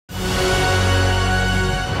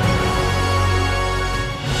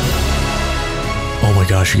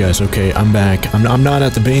gosh, you guys. Okay, I'm back. I'm not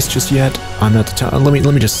at the base just yet. I'm at the top. Let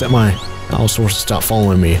me just set my Allosaurus to stop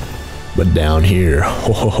following me. But down here,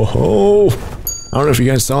 ho ho ho ho. I don't know if you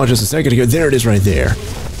guys saw it just a second ago. There it is right there.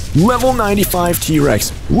 Level 95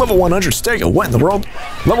 T-Rex. Level 100 Stego. What in the world?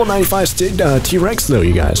 Level 95 T-Rex though,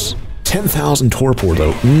 you guys. 10,000 torpor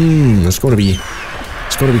though. It's going to be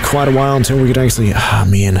quite a while until we could actually. Ah,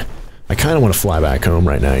 man. I kind of want to fly back home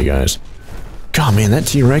right now, you guys. God, man, that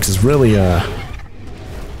T-Rex is really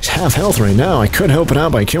half health right now. I could help it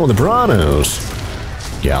out by killing the Brawnos.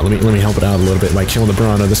 Yeah, let me help it out a little bit by killing the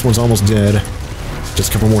Brawno. This one's almost dead. Just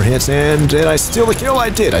a couple more hits, and did I steal the kill? I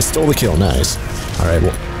did. I stole the kill. Nice. All right,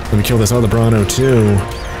 well, let me kill this other Brawno too.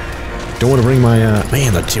 Don't want to bring my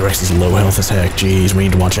man. The T-Rex is low health as heck. Jeez, we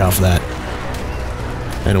need to watch out for that.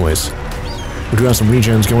 Anyways, we do have some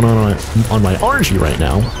regens going on my RG right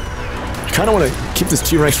now. I kind of want to keep this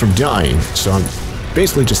T-Rex from dying, so I'm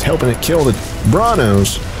basically just helping it kill the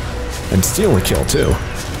Brawnos and steal the kill too.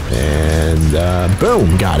 And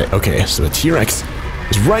boom, got it. Okay, so the T-Rex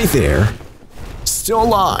is right there, still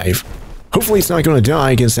alive. Hopefully it's not going to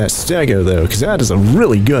die against that Stego though, because that is a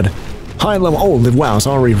really good high level. Oh, wow, it's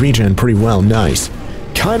already regen pretty well. Nice.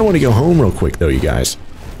 Kind of want to go home real quick though, you guys.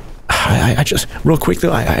 I just, real quick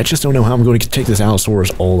though, I just don't know how I'm going to take this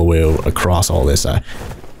Allosaurus all the way across all this. I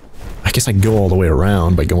guess I can go all the way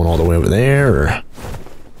around by going all the way over there, or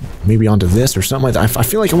maybe onto this or something like that. I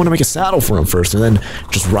feel like I want to make a saddle for him first and then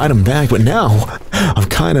just ride him back, but now I'm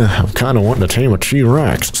kind of wanting to tame a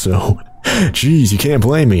T-Rex, so jeez, you can't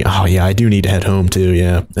blame me. Oh yeah, I do need to head home too,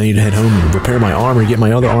 yeah. I need to head home and repair my armor, get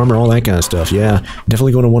my other armor, all that kind of stuff, yeah.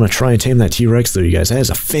 Definitely going to want to try and tame that T-Rex though, you guys. That is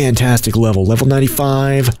a fantastic level. Level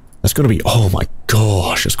 95. That's going to be, oh my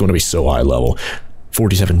gosh, it's going to be so high level.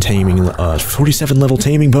 47 level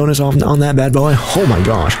taming bonus on that bad boy. Oh my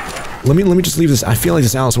gosh. Let me just leave this. I feel like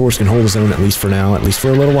this Allosaurus can hold his own at least for now, at least for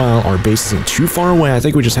a little while. Our base isn't too far away. I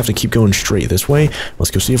think we just have to keep going straight this way. Let's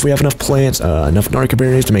go see if we have enough plants, enough narco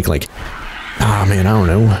berries to make like, ah man, I don't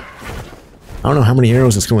know. I don't know how many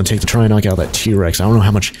arrows it's going to take to try and knock out that T-Rex. I don't know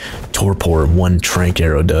how much torpor one trank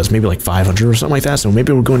arrow does. Maybe like 500 or something like that. So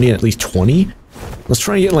maybe we're going to need at least 20. Let's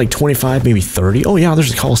try and get like 25, maybe 30. Oh yeah,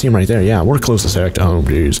 there's a Coliseum right there. Yeah, we're close as heck to home,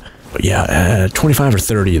 dudes. But yeah, 25 or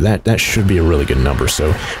 30, that should be a really good number.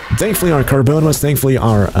 So thankfully our Carbonas, thankfully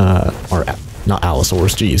our not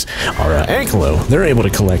Allosaurus, geez, our Ankylo, they're able to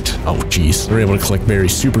collect, oh geez, they're able to collect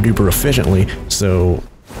berries super duper efficiently. So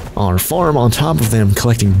our farm on top of them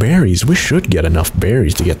collecting berries, we should get enough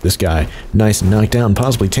berries to get this guy nice and knocked down,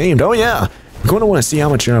 possibly tamed. Oh yeah, I'm going to want to see how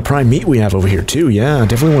much prime meat we have over here too. Yeah,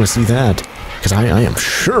 definitely want to see that, because I am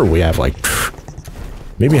sure we have like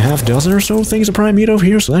maybe a half dozen or so things of prime meat over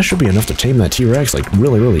here, so that should be enough to tame that T-Rex, like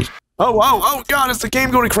really. Oh god, is the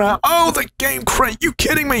game going to crash? Oh, the game crashed. You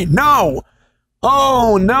kidding me? No.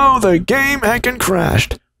 Oh no, the game heckin'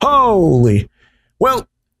 crashed. Holy. Well,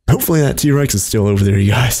 hopefully that T-Rex is still over there,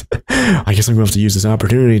 you guys. I guess I'm going to have to use this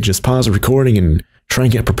opportunity to just pause the recording and try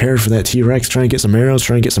and get prepared for that T-Rex, try and get some arrows,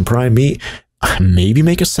 try and get some prime meat. Maybe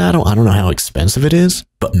make a saddle. I don't know how expensive it is,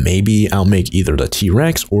 but maybe I'll make either the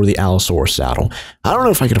T-Rex or the Allosaurus saddle. I don't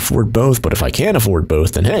know if I can afford both, but if I can afford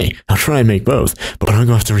both, then hey, I'll try and make both. But I'm going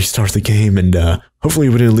to have to restart the game, and hopefully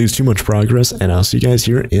we didn't lose too much progress, and I'll see you guys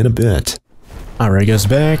here in a bit. Alright guys,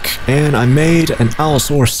 back, and I made an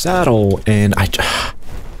Allosaurus saddle, and I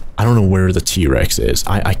don't know where the T-Rex is.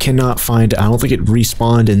 I cannot find it. I don't think it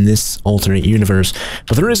respawned in this alternate universe.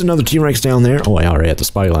 But there is another T-Rex down there. Oh, I already had the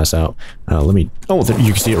spyglass out. Let me... Oh,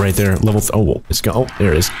 you can see it right there. Level... Oh, it's got... Oh,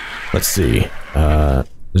 there it is. Let's see.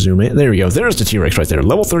 Zoom in. There we go. There's the T-Rex right there.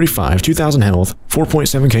 Level 35, 2,000 health,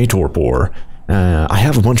 4.7k torpor. I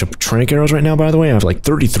have a bunch of trank arrows right now, by the way. I have like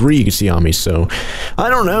 33 you can see on me, so I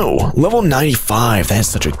don't know. Level 95, that's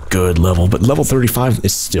such a good level, but level 35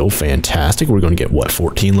 is still fantastic. We're going to get, what,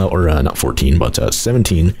 14 level, or not 14, but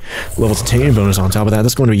 17 levels of taming bonus on top of that.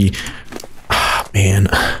 That's going to be, man,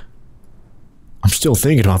 I'm still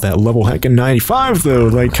thinking about that level heckin' 95 though.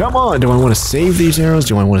 Like, come on, do I want to save these arrows?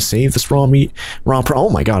 Do I want to save this raw meat? Oh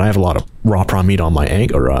my god, I have a lot of raw prawn meat on my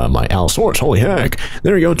my Allosaurus. Holy heck.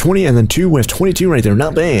 There we go, 20 and then 2 with 22 right there.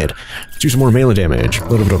 Not bad. Let's do some more melee damage. A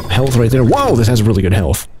little bit of health right there. Whoa, this has really good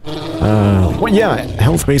health. Well, yeah,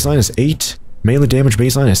 health baseline is 8. Melee damage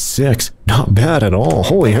baseline is 6. Not bad at all.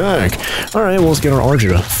 Holy heck. Alright, well, let's get our Archer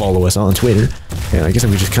to follow us on Twitter. And I guess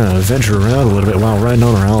if we just kind of venture around a little bit while riding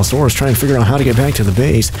on our Allosaurus, try and figure out how to get back to the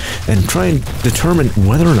base, and try and determine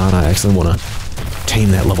whether or not I actually want to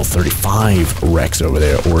tame that level 35 Rex over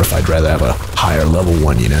there, or if I'd rather have a higher level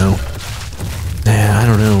one, you know? I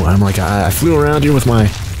don't know. I'm like, I flew around here with my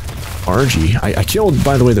RG. I killed,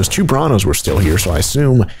 by the way, those 2 Branos were still here, so I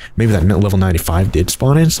assume maybe that level 95 did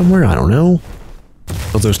spawn in somewhere. I don't know.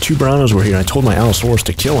 But those 2 Branos were here. I told my Allosaurus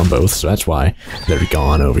to kill them both, so that's why they're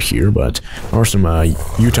gone over here. But there are some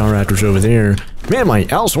Utah Raptors over there. Man, my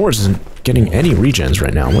Allosaurus isn't getting any regens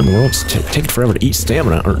right now. What in the world? It's taking forever to eat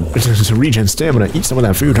stamina, or to regen stamina. Eat some of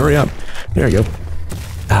that food. Hurry up. There you go.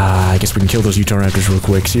 I guess we can kill those Utah Raptors real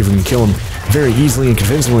quick. See if we can kill them very easily and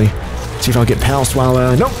convincingly. See if I'll get pounced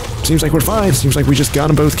while, nope. Seems like we're fine. Seems like we just got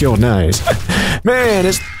them both killed. Nice. Man,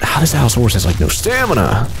 this Allosaurus has, like, no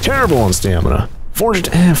stamina. Terrible on stamina.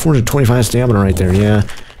 425 stamina right there, yeah.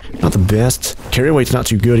 Not the best. Carry weight's not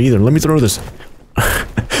too good either. Let me throw this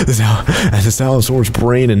this Allosaurus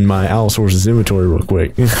brain in my Allosaurus inventory real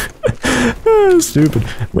quick. Stupid.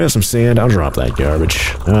 We have some sand. I'll drop that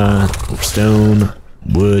garbage. Stone,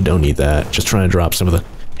 wood, don't need that. Just trying to drop some of the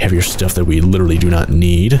heavier stuff that we literally do not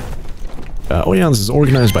need. Oh yeah, this is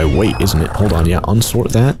organized by weight, isn't it? Hold on, yeah,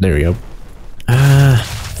 unsort that. There we go.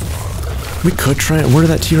 We could try it. Where did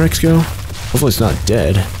that T-Rex go? Hopefully it's not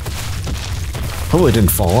dead. Hopefully it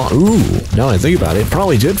didn't fall off. Ooh, now I think about it, it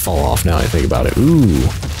probably did fall off now I think about it. Ooh.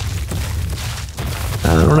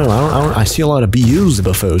 I don't know, I see a lot of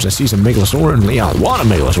Beelzebufos. I see some Megalosaurus. Yeah, a lot of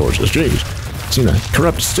Megalosauruses, jeez. Seen a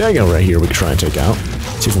corrupted Stego right here we could try and take out.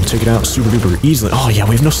 See if we'll take it out super duper easily. Oh yeah,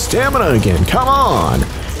 we have no stamina again, come on!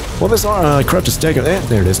 Well, this corrupted Stego,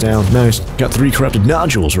 there it is down. Nice, got 3 corrupted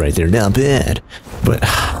nodules right there, not bad. But,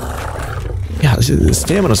 yeah, the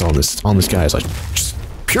stamina's on this guy is like just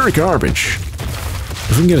pure garbage.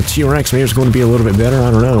 If we can get a T-Rex, maybe it's going to be a little bit better,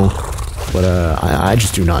 I don't know. But I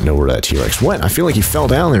just do not know where that T-Rex went. I feel like he fell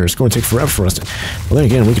down there. It's going to take forever for us to... Well, then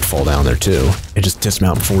again, we could fall down there too. It just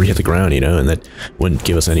dismount before we hit the ground, you know, and that wouldn't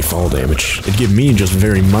give us any fall damage. It'd give me just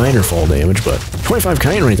very minor fall damage, but 25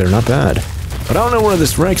 chitin right there, not bad. But I don't know where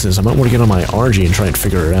this Rex is. I might want to get on my RG and try and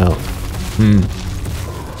figure it out.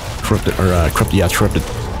 Corrupted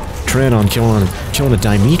Pteranodon killing a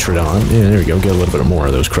Dimetrodon. Yeah, there we go. Get a little bit more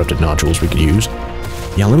of those corrupted nodules we could use.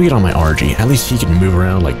 Yeah, let me get on my RG. At least he can move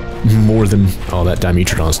around like more than... Oh, that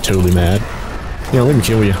Dimetrodon's totally mad. Yeah, let me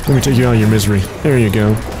kill you. Let me take you out of your misery. There you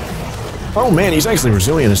go. Oh man, he's actually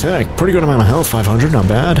resilient as heck. Pretty good amount of health, 500, not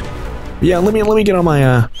bad. Yeah, let me get on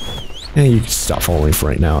my yeah, you can stop following for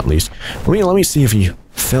right now at least. Let me see if he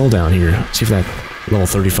fell down here. See if that level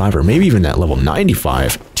 35 or maybe even that level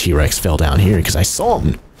 95 T-Rex fell down here, because I saw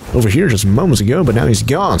him over here just moments ago, but now he's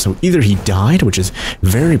gone. So either he died, which is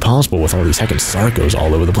very possible with all these heckin' Sarcos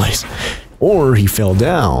all over the place, or he fell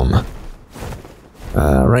down.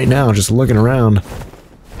 Right now, just looking around,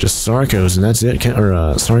 just Sarcos, and that's it. Or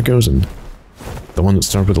Sarcos and the one that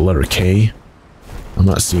starts with the letter K. I'm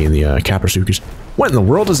not seeing the Caprasuchus. What in the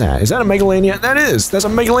world is that? Is that a Megalania? That is! That's a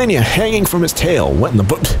Megalania hanging from its tail. What in the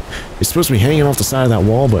book? It's supposed to be hanging off the side of that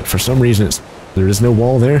wall, but for some reason there is no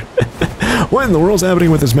wall there. What in the world's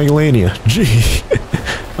happening with this Megalania? Gee.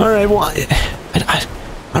 Alright, well, I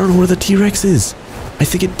don't know where the T-Rex is. I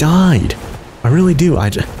think it died. I really do.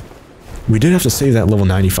 We did have to save that level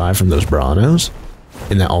 95 from those Branos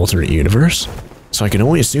in that alternate universe. So I can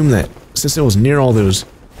only assume that since it was near all those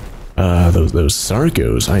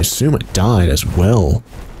Sarcos, I assume it died as well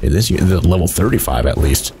in this the level 35 at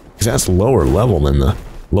least, because that's lower level than the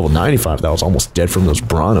level 95 that was almost dead from those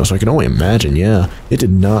Branos. So I can only imagine, yeah, it did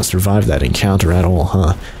not survive that encounter at all,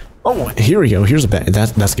 huh? Oh, here we go. Here's a bat.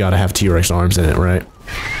 That's got to have T-Rex arms in it, right?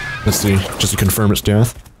 Let's see, just to confirm its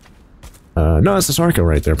death. No, it's a Sarco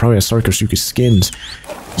right there. Probably a Sarcosuchus skins.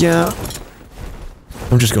 Yeah.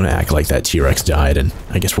 I'm just going to act like that T-Rex died, and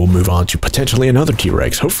I guess we'll move on to potentially another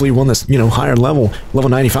T-Rex. Hopefully one that's, you know, higher level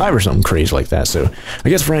 95 or something crazy like that. So I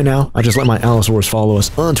guess for right now, I just let my Allosaurus follow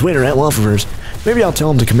us on Twitter at Waffleverse. Maybe I'll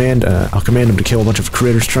tell him to command him to kill a bunch of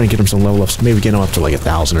critters, try and get him some level ups, maybe get him up to like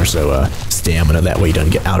 1,000 or so stamina. That way he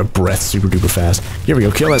doesn't get out of breath super duper fast. Here we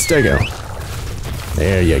go, kill that Stego.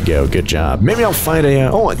 There you go, good job. Maybe I'll find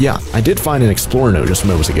a, oh yeah, I did find an Explorer note just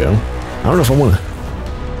moments ago. I don't know if I want to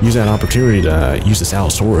use that opportunity to use this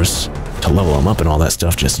Allosaurus to level him up and all that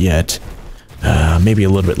stuff just yet. Maybe a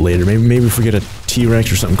little bit later. Maybe if we get a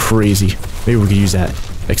T-Rex or something crazy, maybe we could use that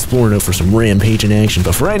Explorer note for some rampage in action.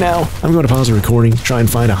 But for right now, I'm going to pause the recording, try and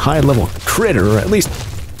find a high-level critter, or at least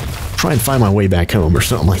try and find my way back home or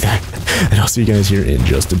something like that. And I'll see you guys here in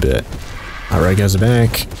just a bit. Alright guys, I'm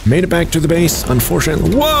back. Made it back to the base,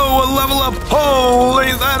 unfortunately. Whoa, a level up! Holy,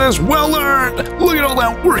 that is well earned! Look at all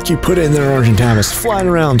that work you put in there, Argentavis, flying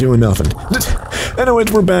around doing nothing.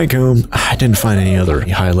 Anyways, we're back home. I didn't find any other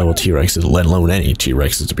high-level T-Rexes, let alone any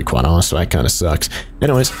T-Rexes, to be quite honest, so that kind of sucks.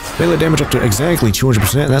 Anyways, melee damage up to exactly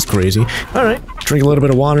 200%, that's crazy. Alright, drink a little bit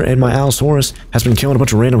of water, and my Allosaurus has been killing a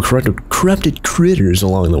bunch of random corrupted critters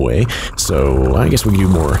along the way, so I guess we can do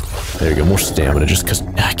more. There you go, more stamina, just because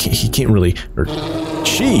he can't really, or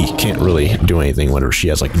she can't really do anything whenever she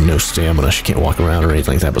has, like, no stamina. She can't walk around or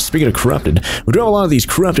anything like that. But speaking of corrupted, we do have a lot of these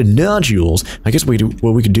corrupted nodules. I guess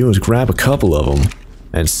what we could do is grab a couple of them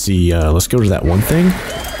and see, let's go to that one thing.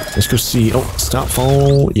 Let's go see, oh, stop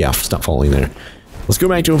falling there. Let's go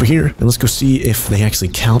back to over here, and let's go see if they actually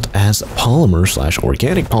count as polymer /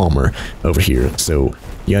 organic polymer over here. So,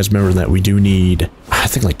 you guys remember that we do need, I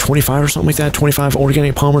think like 25 or something like that, 25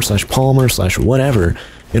 organic polymer / polymer / whatever,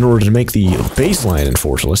 in order to make the baseline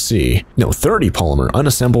enforcer. Let's see. No, 30 polymer,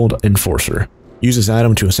 unassembled enforcer. Use this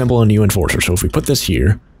item to assemble a new enforcer. So if we put this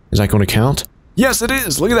here, is that going to count? Yes, it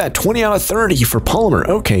is! Look at that, 20 out of 30 for polymer.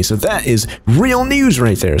 Okay, so that is real news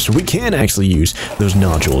right there. So we can actually use those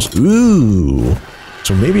nodules. Ooh!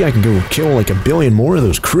 So maybe I can go kill like a billion more of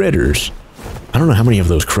those critters. I don't know how many of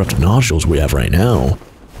those corrupted nodules we have right now.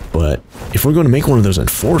 But if we're going to make one of those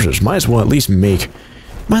enforcers, might as well make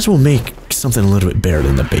something a little bit better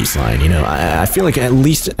than the baseline, you know? I feel like at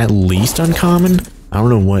least uncommon. I don't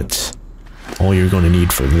know what all you're going to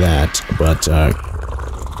need for that, but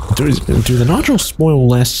do the nodules spoil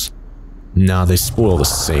less? Nah, they spoil the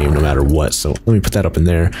same no matter what, so let me put that up in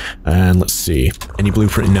there, and let's see. Any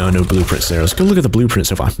blueprint? No blueprints there. Let's go look at the blueprint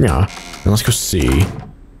so far. Yeah, and let's go see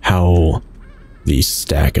how these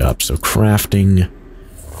stack up. So crafting,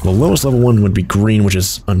 the lowest level one would be green, which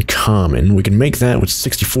is uncommon. We can make that with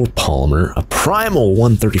 64 polymer. A primal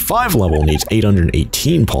 135 level needs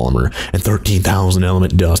 818 polymer and 13,000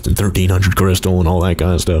 element dust and 1,300 crystal and all that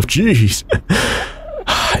kind of stuff. Jeez.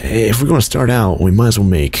 If we're going to start out, we might as well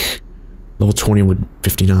make level 20 with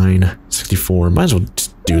 59, 64. Might as well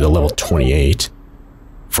do the level 28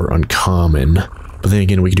 for uncommon. But then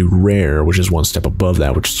again, we could do rare, which is one step above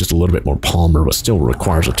that, which is just a little bit more polymer, but still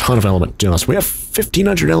requires a ton of element dust. We have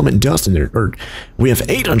 1,500 element dust in there, or we have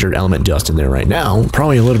 800 element dust in there right now.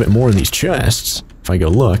 Probably a little bit more in these chests, if I go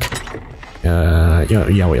look. Yeah,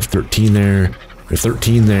 we have 13 there. We have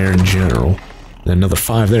 13 there in general. And another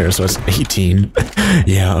 5 there, so it's 18.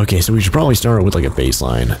 Yeah, okay, so we should probably start with like a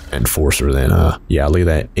baseline enforcer then. Yeah, look at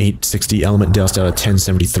that, 860 element dust out of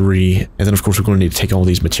 1073. And then of course we're going to need to take all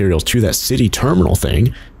these materials to that city terminal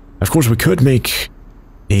thing. Of course we could make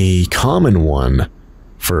a common one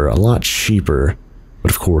for a lot cheaper, but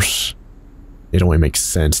of course it only makes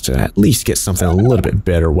sense to at least get something a little bit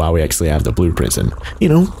better while we actually have the blueprints and, you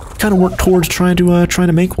know, kind of work towards trying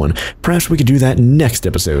to make one. Perhaps we could do that next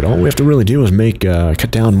episode. All we have to really do is cut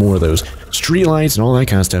down more of those streetlights and all that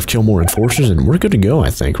kind of stuff, kill more enforcers, and we're good to go, I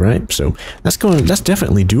think, right? So that's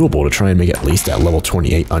definitely doable to try and make at least that level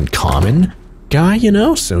 28 uncommon guy, you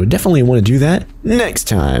know? So definitely want to do that next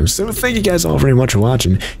time. So thank you guys all very much for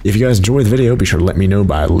watching. If you guys enjoyed the video, be sure to let me know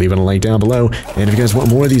by leaving a like down below. And if you guys want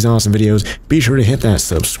more of these awesome videos, be sure to hit that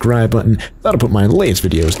subscribe button. That'll put my latest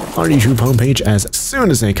videos on our YouTube homepage as soon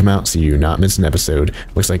as they come out, so you not miss an episode.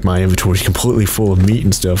 Looks like my inventory is completely full of meat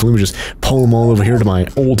and stuff. Let me just pull them all over here to my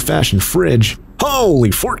old-fashioned fridge. Holy,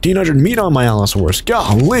 1,400 meat on my Allosaurus.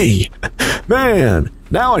 Golly. Man,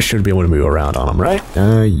 now I should be able to move around on them, right?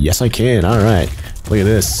 Yes I can. Alright. Look at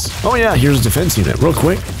this. Oh yeah, here's a defense unit. Real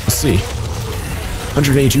quick. Let's see.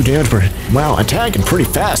 182 damage per... Wow, attacking pretty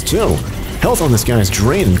fast, too. Health on this guy is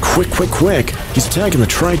draining quick. He's attacking the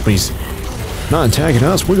trike, but he's not attacking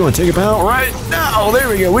us. We're going to take him out right now. There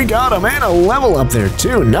we go. We got him. And a level up there,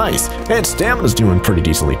 too. Nice. And stamina's doing pretty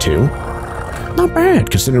decently, too. Not bad,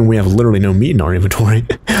 considering we have literally no meat in our inventory.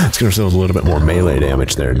 Let's give ourselves a little bit more melee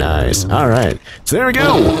damage there. Nice. Alright. So there we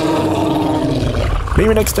go.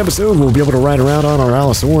 Maybe next episode we'll be able to ride around on our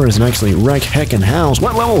Allosaurus and actually wreck heckin' house.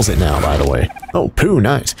 What level is it now, by the way? Oh, poo,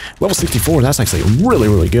 nice. Level 64, that's actually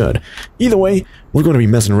really good. Either way, we're going to be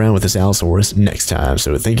messing around with this Allosaurus next time.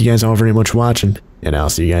 So thank you guys all very much for watching, and I'll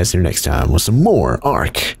see you guys here next time with some more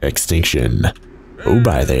ARK Extinction. Oh,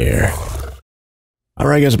 bye there.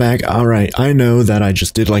 Alright guys, back. Alright, I know that I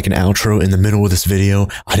just did like an outro in the middle of this video.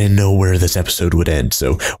 I didn't know where this episode would end,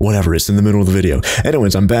 so whatever, it's in the middle of the video.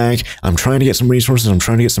 Anyways, I'm back. I'm trying to get some resources. I'm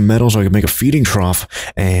trying to get some metal so I can make a feeding trough,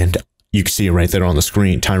 and you can see it right there on the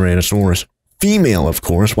screen. Tyrannosaurus. Female, of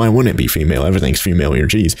course. Why wouldn't it be female? Everything's female here,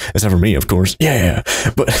 geez. Except for me, of course. Yeah,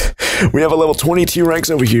 but we have a level 20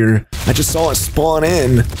 T-Rex over here. I just saw it spawn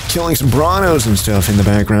in, killing some Brawnos and stuff in the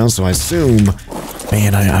background, so I assume...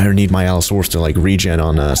 Man, I need my Allosaurus to, like, regen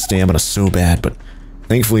on stamina so bad, but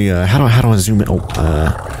thankfully, how do I zoom in? Oh,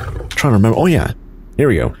 trying to remember. Oh, yeah. Here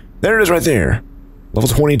we go. There it is right there. Level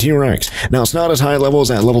 20 T-Rex. Now, it's not as high level as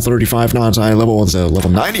that level 35, not as high level as level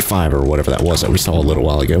 95 or whatever that was that we saw a little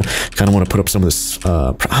while ago. Kind of want to put up some of this,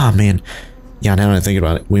 man. Yeah, now that I think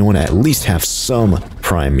about it, we want to at least have some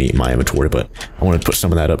prime meat in my inventory, but I want to put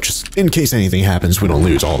some of that up just in case anything happens, we don't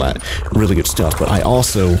lose all that really good stuff. But I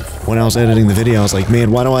also, when I was editing the video, I was like,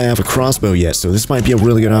 man, why do I have a crossbow yet? So this might be a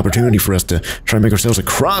really good opportunity for us to try and make ourselves a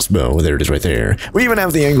crossbow. There it is right there. We even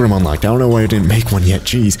have the engram unlocked. I don't know why I didn't make one yet,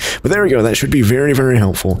 jeez. But there we go. That should be very, very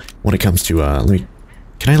helpful when it comes to,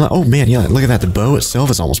 oh man, yeah, look at that. The bow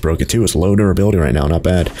itself is almost broken too. It's low durability right now, not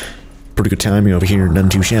bad. Pretty good timing over here, nothing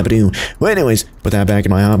too shabby. Well, anyways, put that back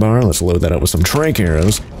in my hotbar. Let's load that up with some trank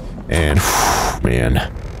arrows. And, whew, man.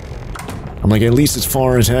 I'm like at least as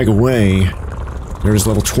far as heck away. There's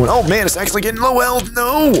level 20. Oh, man, it's actually getting low health.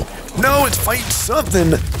 No! No, it's fighting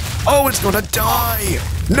something. Oh, it's gonna die.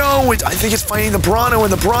 No, I think it's fighting the Bronto,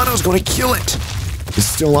 and the Bronto's gonna kill it. It's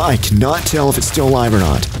still alive. I cannot tell if it's still alive or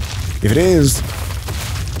not. If it is,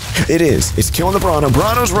 it is. It's killing the Bronto.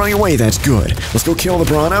 Bronto's running away. That's good. Let's go kill the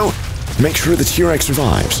Bronto. Make sure the T-Rex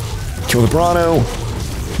survives. Kill the Bronto.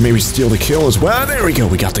 Maybe steal the kill as well. There we go.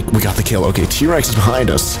 We got the kill. Okay, T-Rex is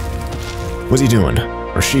behind us. What's he doing?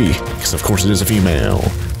 Or she? Because of course it is a female.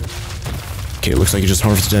 Okay, it looks like it just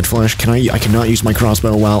harvests dead flesh. I cannot use my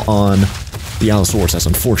crossbow while on the Allosaurus. That's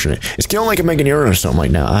unfortunate. It's killing like a Meganeura or something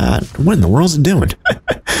like that. What in the world is it doing?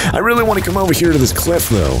 I really want to come over here to this cliff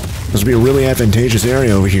though. This would be a really advantageous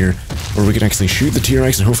area over here where we can actually shoot the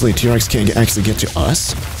T-Rex and hopefully the T-Rex can't actually get to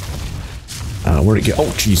us. Where'd it get?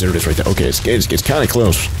 Oh, geez, there it is right there. Okay, it's kind of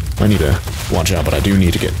close. I need to watch out, but I do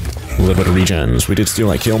need to get a little bit of regens. We did steal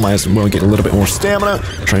that kill. Might as well get a little bit more stamina.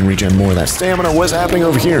 Try and regen more of that stamina. What's happening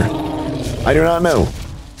over here? I do not know.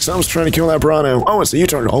 Someone's trying to kill that Bronto. Oh, it's the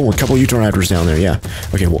Utah. Oh, a couple Utah raptors down there, yeah.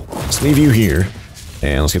 Okay, well, let's leave you here.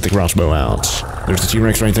 And let's get the crossbow out. There's the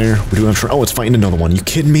T-Rex right there. We do have... Oh, it's fighting another one. You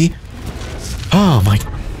kidding me? Oh, my...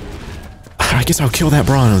 I guess I'll kill that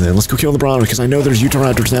Bronto then. Let's go kill the Bronto, because I know there's Utah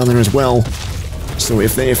raptors down there as well. So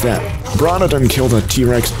if that Bronto doesn't kill the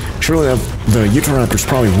T-Rex, surely the Utah raptors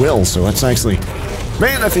probably will. So that's actually...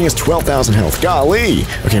 Man, that thing has 12,000 health. Golly!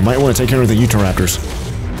 Okay, might want to take care of the Utah raptors.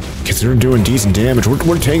 Because they're doing decent damage. We're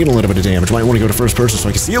taking a little bit of damage. Might want to go to first person so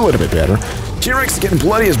I can see a little bit better. T-Rex is getting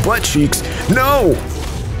bloody as butt cheeks. No!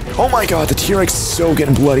 Oh my god, the T-Rex is so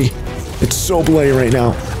getting bloody. It's so bloody right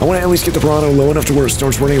now. I want to at least get the Bronto low enough to where it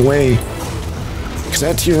starts running away. Because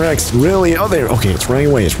that T-Rex really... Oh, there. Okay, it's running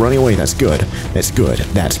away. It's running away. That's good. That's good.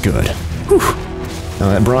 That's good. Whew.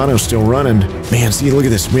 Now that Bronto's still running. Man, see, look at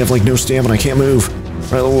this. We have, like, no stamina. I can't move.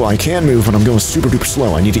 Right, well, I can move, but I'm going super duper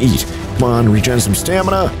slow. I need to eat. Come on, regen some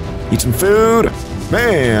stamina. Eat some food.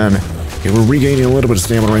 Man. Okay, we're regaining a little bit of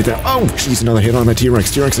stamina right there. Oh, jeez, another hit on that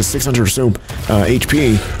T-Rex. T-Rex is 600 or so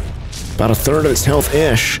HP. About a third of its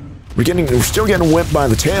health-ish. We're still getting whipped by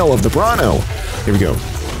the tail of the Bronto. Here we go.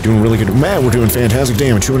 Doing really good. Man, we're doing fantastic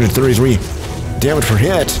damage. 233 damage per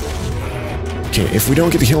hit. Okay, if we don't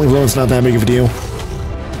get the killing blow, it's not that big of a deal.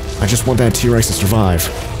 I just want that T-Rex to survive.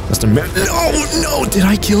 That's the... No! Did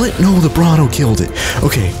I kill it? No, the Bronto killed it.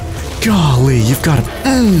 Okay. Golly, you've got to...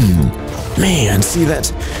 Man, see,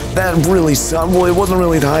 that really sucked. Well, it wasn't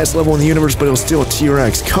really the highest level in the universe, but it was still a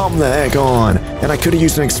T-Rex. Come the heck on. And I could have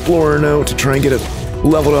used an Explorer note to try and get it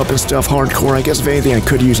leveled up and stuff hardcore. I guess if anything, I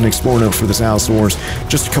could use an Explorer note for this Allosaurus.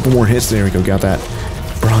 Just a couple more hits. There we go. Got that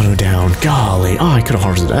Bronto down. Golly. Oh, I could have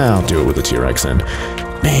harvested it. I'll do it with the T-Rex then.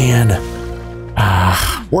 Man.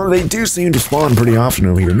 Well, they do seem to spawn pretty often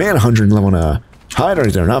over here. Man, 111 hide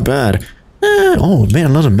right there. Not bad. Oh, man,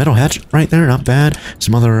 another metal hatchet right there. Not bad.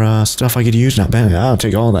 Some other stuff I could use. Not bad. I'll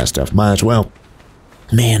take all that stuff. Might as well.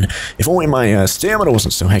 Man, if only my stamina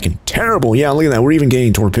wasn't so heckin' terrible. Yeah, look at that. We're even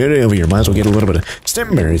gaining torpedo over here. Might as well get a little bit of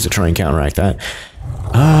stim berries to try and counteract that.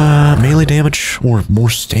 Melee damage or more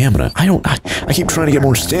stamina? I keep trying to get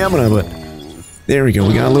more stamina, but there we go.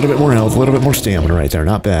 We got a little bit more health, a little bit more stamina right there.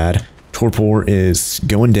 Not bad. Torpor is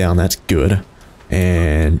going down. That's good.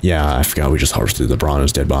 And yeah, I forgot we just harvested the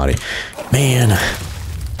Bronto's dead body. Man,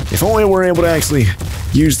 if only we were able to actually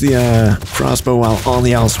use the crossbow while on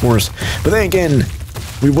the Allosaurus. But then again,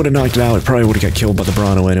 we would have knocked it out. It probably would have got killed by the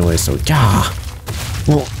Bronto anyway. So, yeah.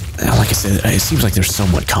 Well, like I said, it seems like they're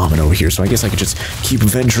somewhat common over here. So I guess I could just keep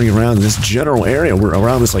venturing around this general area. We're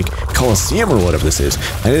around this, like, Coliseum or whatever this is.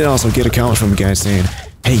 I did also get a comment from a guy saying,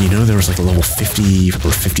 Hey, you know, there was like a level 50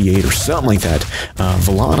 or 58 or something like that.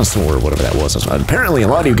 Velonosaur, or whatever that was. Apparently, a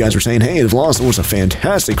lot of you guys were saying, hey, the Velonosaur is a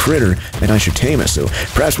fantastic critter, and I should tame it. So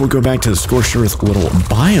perhaps we'll go back to the Scorched Earth little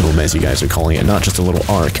biome, as you guys are calling it, not just a little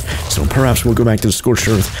ARK. So perhaps we'll go back to the Scorched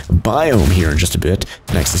Earth biome here in just a bit.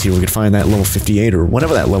 Next to see if we can find that level 58 or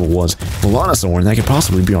whatever that level was, Velonosaur, and that could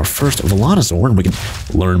possibly be our first Velonosaur, and we can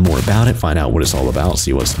learn more about it, find out what it's all about,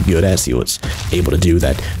 see what's good at, see what's able to do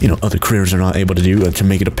that, you know, other critters are not able to do, to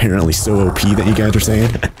make it apparently so OP that you guys are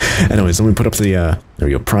saying. Anyways, let me put up the, there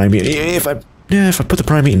we go, Primate. If I put the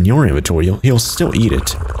Primate in your inventory, he'll still eat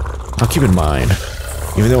it. I'll keep in mind.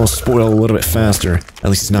 Even though it'll spoil a little bit faster, at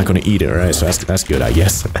least he's not going to eat it, right? So that's good, I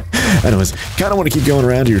guess. Anyways, kind of want to keep going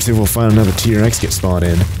around here, see if we'll find another T-Rex get spawned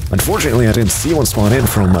in. Unfortunately, I didn't see one spawn in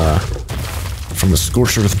from the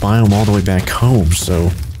Scorched Earth biome all the way back home,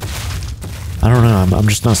 so I don't know, I'm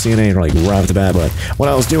just not seeing any, like, right off the bat, but what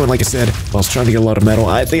I was doing, like I said, I was trying to get a lot of metal.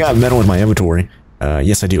 I think I have metal in my inventory.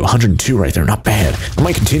 Yes, I do. 102 right there. Not bad. I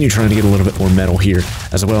might continue trying to get a little bit more metal here,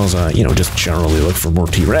 as well as, you know, just generally look for more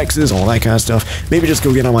T-Rexes, all that kind of stuff. Maybe just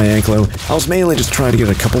go get on my Anklo. I was mainly just trying to get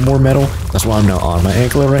a couple more metal. That's why I'm not on my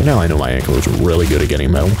Anklo right now. I know my Anklo is really good at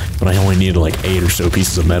getting metal, but I only needed like 8 or so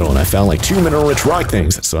pieces of metal, and I found like 2 mineral-rich rock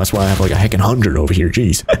things, so that's why I have like a heckin' 100 over here.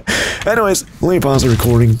 Jeez. Anyways, let me pause the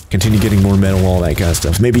recording, continue getting more metal, all that kind of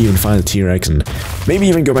stuff. Maybe even find the T-Rex, and maybe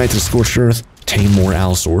even go back to the Scorched Earth, tame more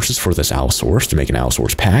Allosauruses for this Allosaurus to make an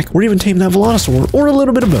Allosaurus pack, or even tame that Velonosaur, or a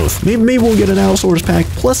little bit of both. Maybe we'll get an Allosaurus pack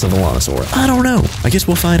plus a Velonosaur. I don't know. I guess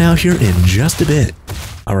we'll find out here in just a bit.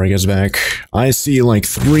 Alright guys, back. I see like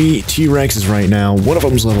 3 T-Rexes right now. One of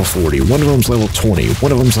them's level 40, one of them's level 20,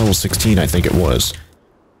 one of them's level 16, I think it was.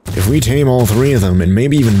 If we tame all 3 of them, and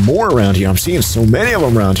maybe even more around here, I'm seeing so many of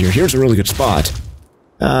them around here. Here's a really good spot.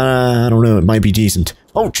 I don't know, it might be decent.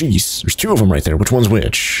 Oh, jeez, there's 2 of them right there. Which one's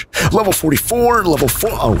which? Level 44, level 4.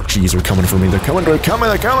 Oh, jeez, they're coming for me. They're coming.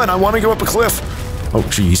 I want to go up a cliff. Oh,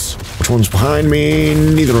 jeez. Which one's behind me?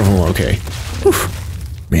 Neither of them. Okay. Whew.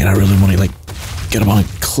 Man, I really want to, like, get up on a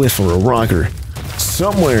cliff or a rock or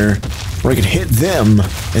somewhere where I can hit them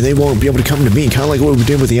and they won't be able to come to me. Kind of like what we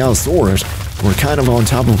did with the Allosaurus. We're kind of on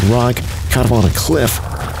top of a rock, kind of on a cliff,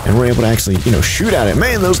 and we're able to actually, you know, shoot at it.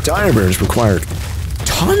 Man, those dire bears require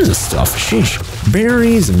tons of stuff. Sheesh.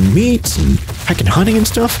 Berries and meats and heckin' hunting and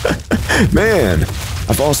stuff. Man.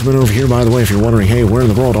 I've also been over here, by the way, if you're wondering, hey, where in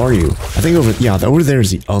the world are you? I think over there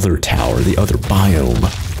is the other tower, the other biome.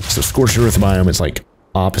 So Scorched Earth biome is like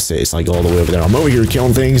opposite. It's like all the way over there. I'm over here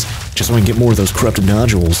killing things just so I can get more of those corrupted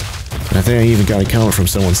nodules. And I think I even got a comment from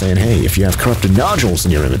someone saying, hey, if you have corrupted nodules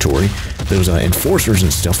in your inventory, those enforcers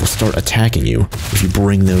and stuff will start attacking you if you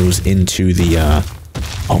bring those into the,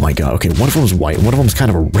 oh my god, okay, one of them's white, one of them's kind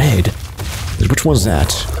of a red. Which one's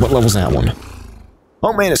that? What level's that one?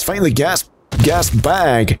 Oh man, it's fighting the gas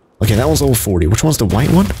bag. Okay, that one's level 40. Which one's the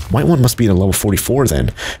white one? White one must be the level 44 then.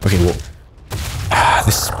 Okay, well,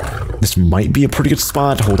 this might be a pretty good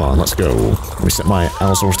spot. Hold on, let's go. Let me set my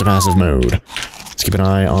Allosaurus to passive mode. Let's keep an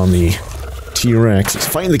eye on the T-Rex. It's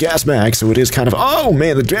fighting the gas bag, so it is kind of... Oh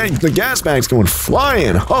man, the gas bag's going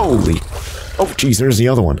flying. Holy... Oh geez, there's the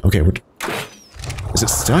other one. Okay, what... Is it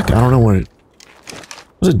stuck? I don't know what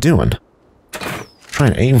what's it doing?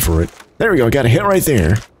 Trying to aim for it. There we go, got a hit right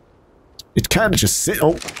there. It kind of just sit...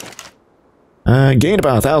 Oh. Gained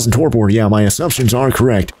about 1,000 torpor. Yeah, my assumptions are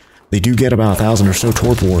correct. They do get about 1,000 or so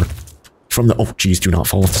torpor from the... Oh, geez, do not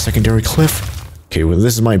fall off the secondary cliff. Okay, well,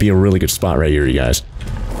 this might be a really good spot right here, you guys.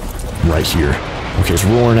 Right here. Okay, it's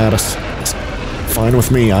roaring at us. It's fine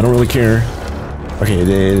with me. I don't really care. Okay,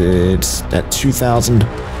 it's at 2,000,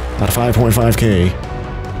 about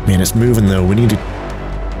 5.5k. Man, it's moving, though. We need to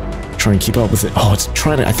try and keep up with it. Oh, it's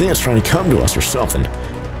trying to... I think it's trying to come to us or something.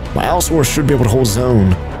 My Allosaurus should be able to hold his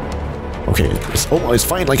own. Okay, it's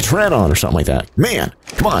fighting like a Tyrannon or something like that. Man,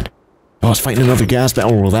 come on. Oh, it's fighting another gas bag.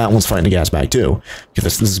 Oh, well, that one's fighting a gas bag, too. Okay,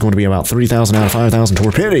 this is going to be about 3,000 out of 5,000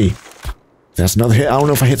 torpidity. That's another hit. I don't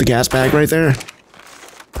know if I hit the gas bag right there.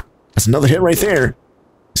 That's another hit right there.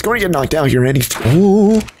 It's going to get knocked out here, Andy.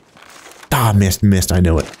 Ooh. Ah, missed. I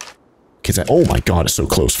know it. Okay, oh my god, it's so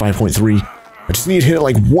close. 5.3. I just need to hit it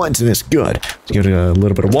like once and it's good. Let's give it a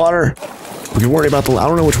little bit of water. We can worry about the... I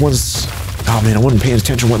don't know which one's... Oh man, I wasn't paying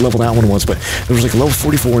attention what level that one was, but there was like a level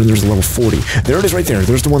 44 and there's a level 40. There it is right there.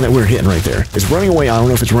 There's the one that we're hitting right there. It's running away. I don't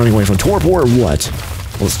know if it's running away from torpor or what.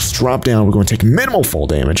 Well, let's just drop down. We're going to take minimal fall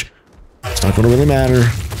damage. It's not going to really matter.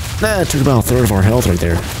 Nah, it took about a third of our health right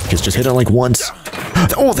there. Just hit it like once.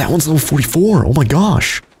 Oh, that one's level 44. Oh my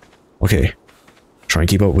gosh. Okay. Try and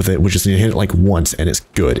keep up with it. We just need to hit it like once and it's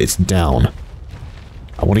good. It's down.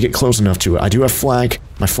 I want to get close enough to it. I do have flak.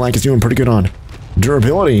 My flak is doing pretty good on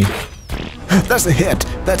durability. That's a hit.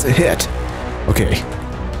 That's a hit. Okay.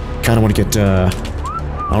 Kind of want to get,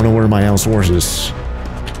 I don't know where my Allosaurus is.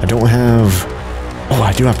 I don't have... Oh,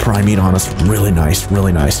 I do have prime meat on us. Really nice.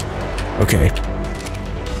 Really nice. Okay.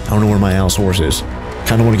 I don't know where my Allosaurus is.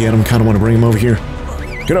 Kind of want to get him. Kind of want to bring him over here.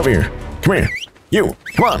 Get over here. Come here. You.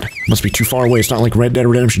 Come on. Must be too far away. It's not like Red Dead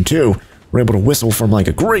Redemption 2. We're able to whistle from like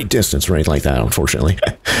a great distance or anything like that, unfortunately.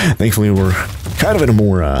 Thankfully, we're kind of in a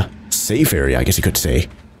more safe area, I guess you could say.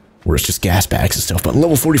 Where it's just gas bags and stuff. But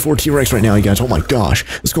level 44 T-Rex right now, you guys. Oh my gosh.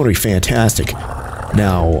 This is going to be fantastic.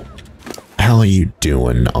 Now, how are you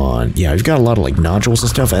doing on... Yeah, we've got a lot of like nodules and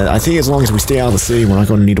stuff. I think as long as we stay out of the city, we're not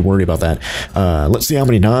going to need to worry about that. Let's see how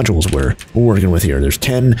many nodules we're working with here. There's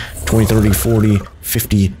 10, 20, 30, 40,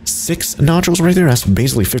 56 nodules right there. That's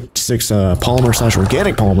basically 56 polymer /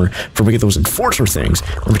 organic polymer for we get those enforcer things.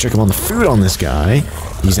 Let me check him on the food on this guy.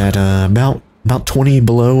 He's at about 20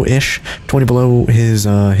 below-ish. 20 below his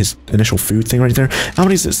initial food thing right there. How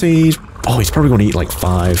many does it say he's... Oh, he's probably going to eat like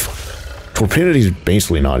 5. Torpidity's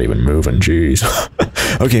basically not even moving, jeez.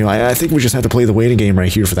 Okay, I think we just have to play the waiting game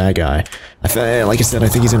right here for that guy. Like I said, I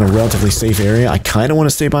think he's in a relatively safe area. I kind of want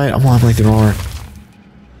to stay by it. Well, I'm like, there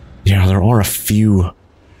are a few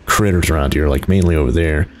critters around here, like mainly over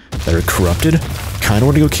there, that are corrupted. Kind of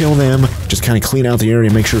want to go kill them, just kind of clean out the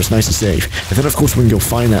area, make sure it's nice and safe. And then, of course, we can go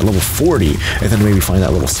find that level 40, and then maybe find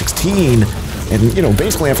that level 16, and, you know,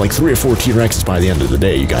 basically have like 3 or 4 T-Rexes by the end of the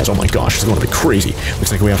day, you guys. Oh my gosh, it's going to be crazy.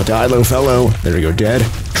 Looks like we have a Dilo fellow. There we go, dead.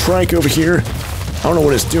 Trike over here. I don't know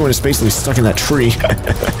what it's doing. It's basically stuck in that tree.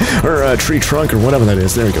 Or a tree trunk or whatever that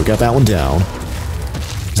is. There we go, got that one down.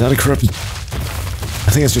 Is that a corrupted...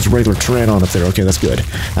 I think it's just a regular Tyrannon up there. Okay, that's good.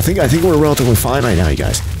 I think we're relatively fine right now, you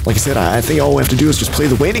guys. Like I said, I think all we have to do is just play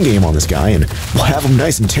the waiting game on this guy, and we'll have him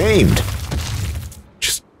nice and tamed.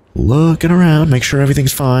 Just looking around, make sure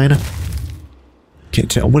everything's fine. Can't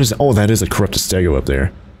tell. What is it? Oh, that is a corrupted stego up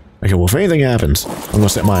there. Okay, well, if anything happens, I'm gonna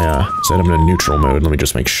set my set him in neutral mode. Let me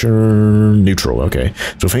just make sure. Neutral, okay.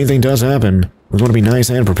 So if anything does happen, we're gonna be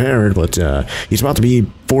nice and prepared, but he's about to be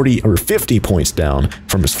 40 or 50 points down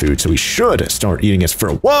from his food, so he should start eating his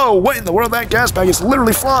fur. Whoa, what in the world? That gas bag is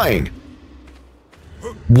literally flying!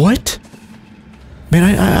 What? Man,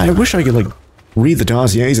 I wish I could, like, read the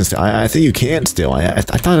dossiers and stuff. I think you can still. I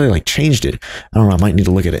thought I, like, changed it. I don't know, I might need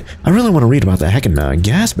to look at it. I really want to read about that heckin'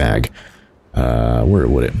 gas bag. Where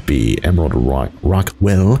would it be? Emerald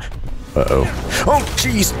Rockwell. Uh-oh. Oh,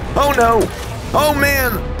 jeez! Oh, no! Oh,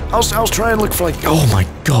 man! I was trying to look for, like... Oh, my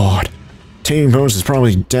God! Taming bonus is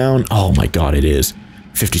probably down. Oh, my God, it is.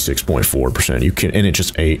 56.4%. You can... And it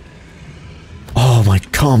just ate. Oh, my...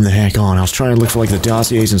 Calm the heck on. I was trying to look for, like, the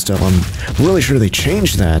dossiers and stuff. I'm really sure they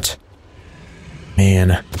changed that.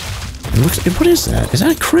 Man. It looks... What is that? Is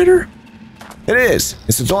that a critter? It is!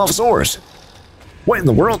 It's a Dilophosaurus. What in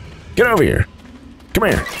the world? Get over here. Come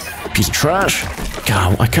here. Piece of trash.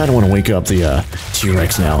 God, I kind of want to wake up the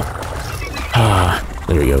T-Rex now.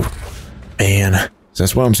 There we go. Man,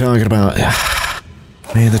 that's what I'm talking about.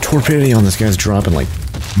 Man, the torpidity on this guy's dropping like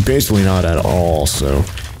basically not at all, so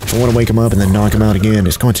if I want to wake him up and then knock him out again,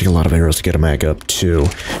 it's going to take a lot of arrows to get him back up too.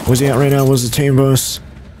 What's he at right now? What's the tame bonus?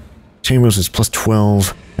 Tame bonus is plus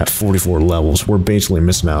 12 at 44 levels. We're basically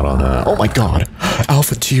missing out on oh my God.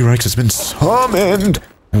 Alpha T-Rex has been summoned.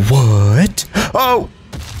 What? Oh!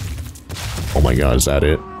 Oh my God, is that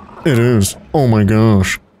it? It is. Oh my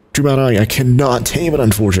gosh. Too bad I cannot tame it,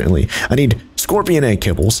 unfortunately. I need scorpion egg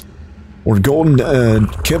kibbles, or golden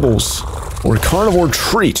kibbles, or carnivore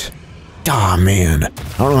treat. Ah, man. I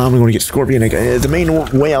don't know how I'm going to get scorpion egg. The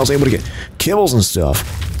main way I was able to get kibbles and stuff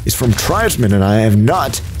is from tribesmen, and I have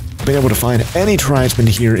not been able to find any tribesmen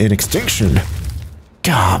here in Extinction.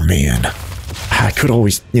 God, man. I could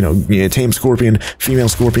always, you know, tame scorpion, female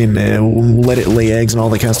scorpion, let it lay eggs and all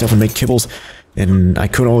that kind of stuff and make kibbles. And I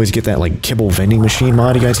could always get that, like, kibble vending machine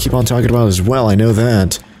mod you guys keep on talking about as well. I know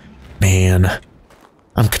that. Man.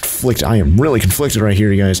 I'm conflicted. I am really conflicted right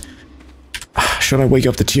here, you guys. Should I wake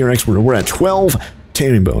up the T-Rex? We're at 12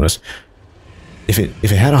 taming bonus. If it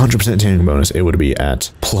had 100% taming bonus, it would be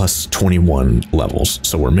at plus 21 levels.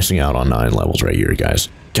 So we're missing out on 9 levels right here, guys.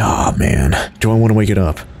 God, man. Do I want to wake it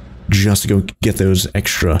up just to go get those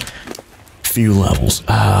extra few levels?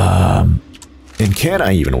 And can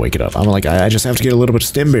I even wake it up? I'm like, I just have to get a little bit of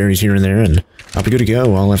stem berries here and there, and I'll be good to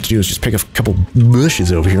go. All I have to do is just pick a couple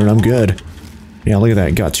bushes over here, and I'm good. Yeah, look at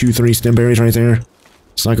that. Got 2, 3 stem berries right there.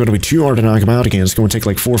 It's not going to be too hard to knock him out again. It's going to take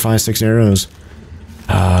like 4, 5, 6 arrows.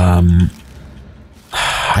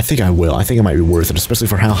 I think I will. I think it might be worth it, especially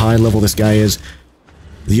for how high level this guy is.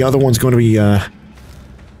 The other one's going to be,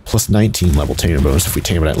 plus 19 level taming bonus if we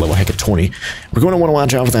tame it at level heck at 20. We're going to want to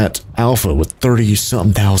watch out for that alpha with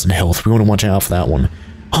 30-something thousand health. We're going to watch out for that one.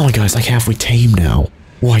 Oh my god, it's like halfway tamed now.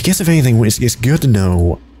 Well, I guess if anything, it's good to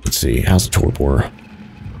know. Let's see, how's the torpor?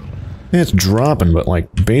 Yeah, it's dropping, but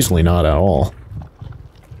like basically not at all.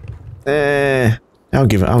 I'll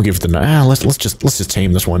give it the let's just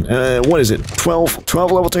tame this one. What is it? 12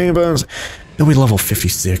 level tame bonus. It'll be level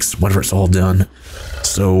 56 whenever it's all done.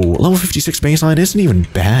 So level 56 baseline isn't even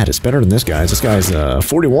bad. It's better than this guy's. This guy's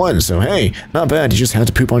 41. So hey, not bad. You just had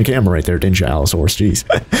to poop on camera right there, didn't you, Allosaurus? Jeez.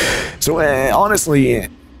 So honestly,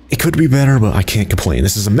 it could be better, but I can't complain.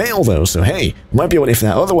 This is a male though, so hey, might be able to, if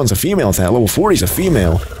that other one's a female, if that level 40 is a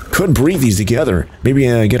female, could breed these together. Maybe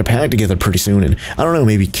get a pack together pretty soon, and I don't know,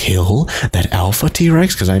 maybe kill that alpha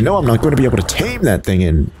T-Rex, because I know I'm not going to be able to tame that thing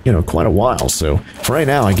in, you know, quite a while. So for right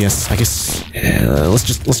now, I guess let's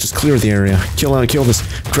just clear the area, kill this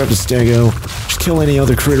Decrepit Stego, just kill any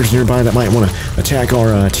other critters nearby that might want to attack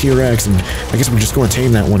our T-Rex, and I guess we're just going to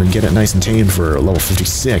tame that one and get it nice and tamed for level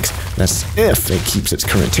 56. That's if it keeps its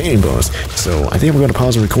current taming bonus. So I think I'm going to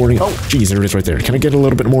pause the recording. Oh, geez, there it is right there. Can I get a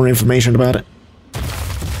little bit more information about it?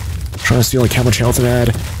 Trying to see like how much health it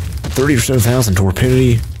had. 30 or so thousand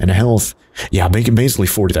torpidity and health. Yeah, basically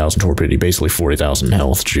 40,000 torpidity, basically 40,000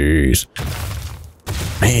 health. Jeez.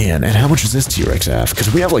 Man, and how much does this T-Rex have?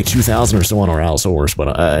 Because we have like 2,000 or so on our Allosaurus,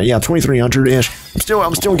 but yeah, 2,300-ish.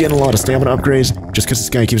 I'm still getting a lot of stamina upgrades, just because this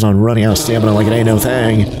guy keeps on running out of stamina like it ain't no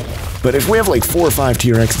thing. But if we have like 4 or 5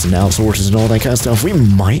 T-Rexes and Allosauruses and all that kind of stuff, we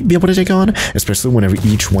might be able to take on, especially whenever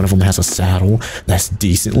each one of them has a saddle that's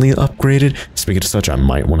decently upgraded. Speaking of such, I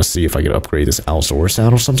might want to see if I could upgrade this Allosaurus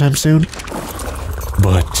saddle sometime soon.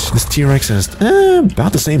 But this T-Rex has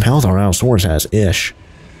about the same health our Allosaurus has-ish.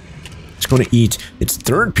 It's going to eat its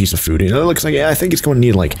 3rd piece of food. It looks like, I think it's going to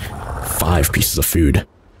need like 5 pieces of food,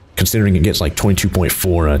 considering it gets like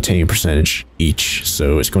 22.4 taming percentage each.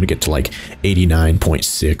 So it's going to get to like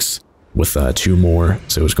 89.6 with 2 more.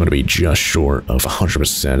 So it's going to be just short of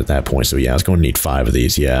 100% at that point. So yeah, it's going to need 5 of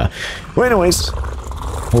these, yeah. Well, anyways,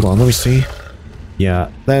 hold on, let me see.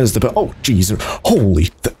 Yeah, that is the... Oh, jeez.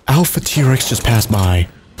 Holy, the Alpha T-Rex just passed by.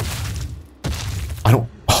 I don't...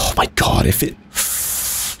 Oh my god, if it...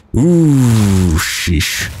 Ooh,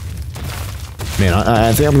 sheesh. Man,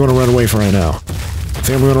 I think I'm going to run away for right now. I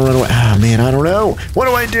think I'm going to run away. Ah, man, I don't know. What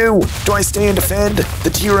do I do? Do I stay and defend the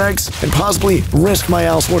T-Rex and possibly risk my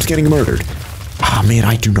Allosaurus getting murdered? Ah, man,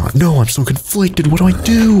 I do not know. I'm so conflicted. What do I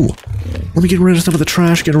do? Let me get rid of some of the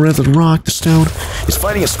trash, get rid of the rock, the stone. It's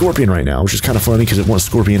fighting a scorpion right now, which is kind of funny because it wants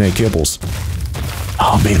scorpion egg kibbles.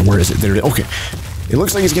 Oh, man, where is it? There it is. Okay. It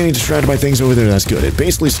looks like he's getting distracted by things over there. That's good. It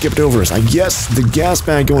basically skipped over us. I guess the gas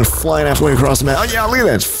bag going flying halfway across the map. Oh, yeah, look at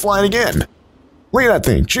that. It's flying again. Look at that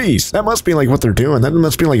thing. Jeez, that must be like what they're doing. That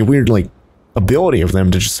must be like a weird, like, ability of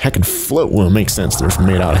them to just heckin' float. Well, it makes sense. They're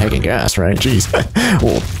made out of heckin' gas, right? Jeez.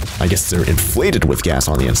 Well, I guess they're inflated with gas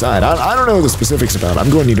on the inside. I don't know the specifics about it. I'm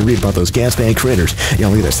going to need to read about those gas bag critters. Yeah,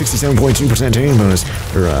 look at that. 67.2% taming bonus,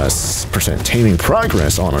 or percent taming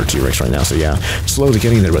progress on our T-Rex right now. So yeah, slowly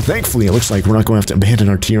getting there. But thankfully, it looks like we're not going to have to abandon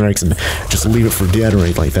our T-Rex and just leave it for dead or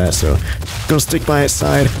anything like that. So gonna stick by its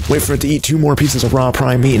side, wait for it to eat 2 more pieces of raw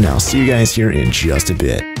prime meat, and I'll see you guys here in just a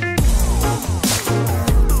bit.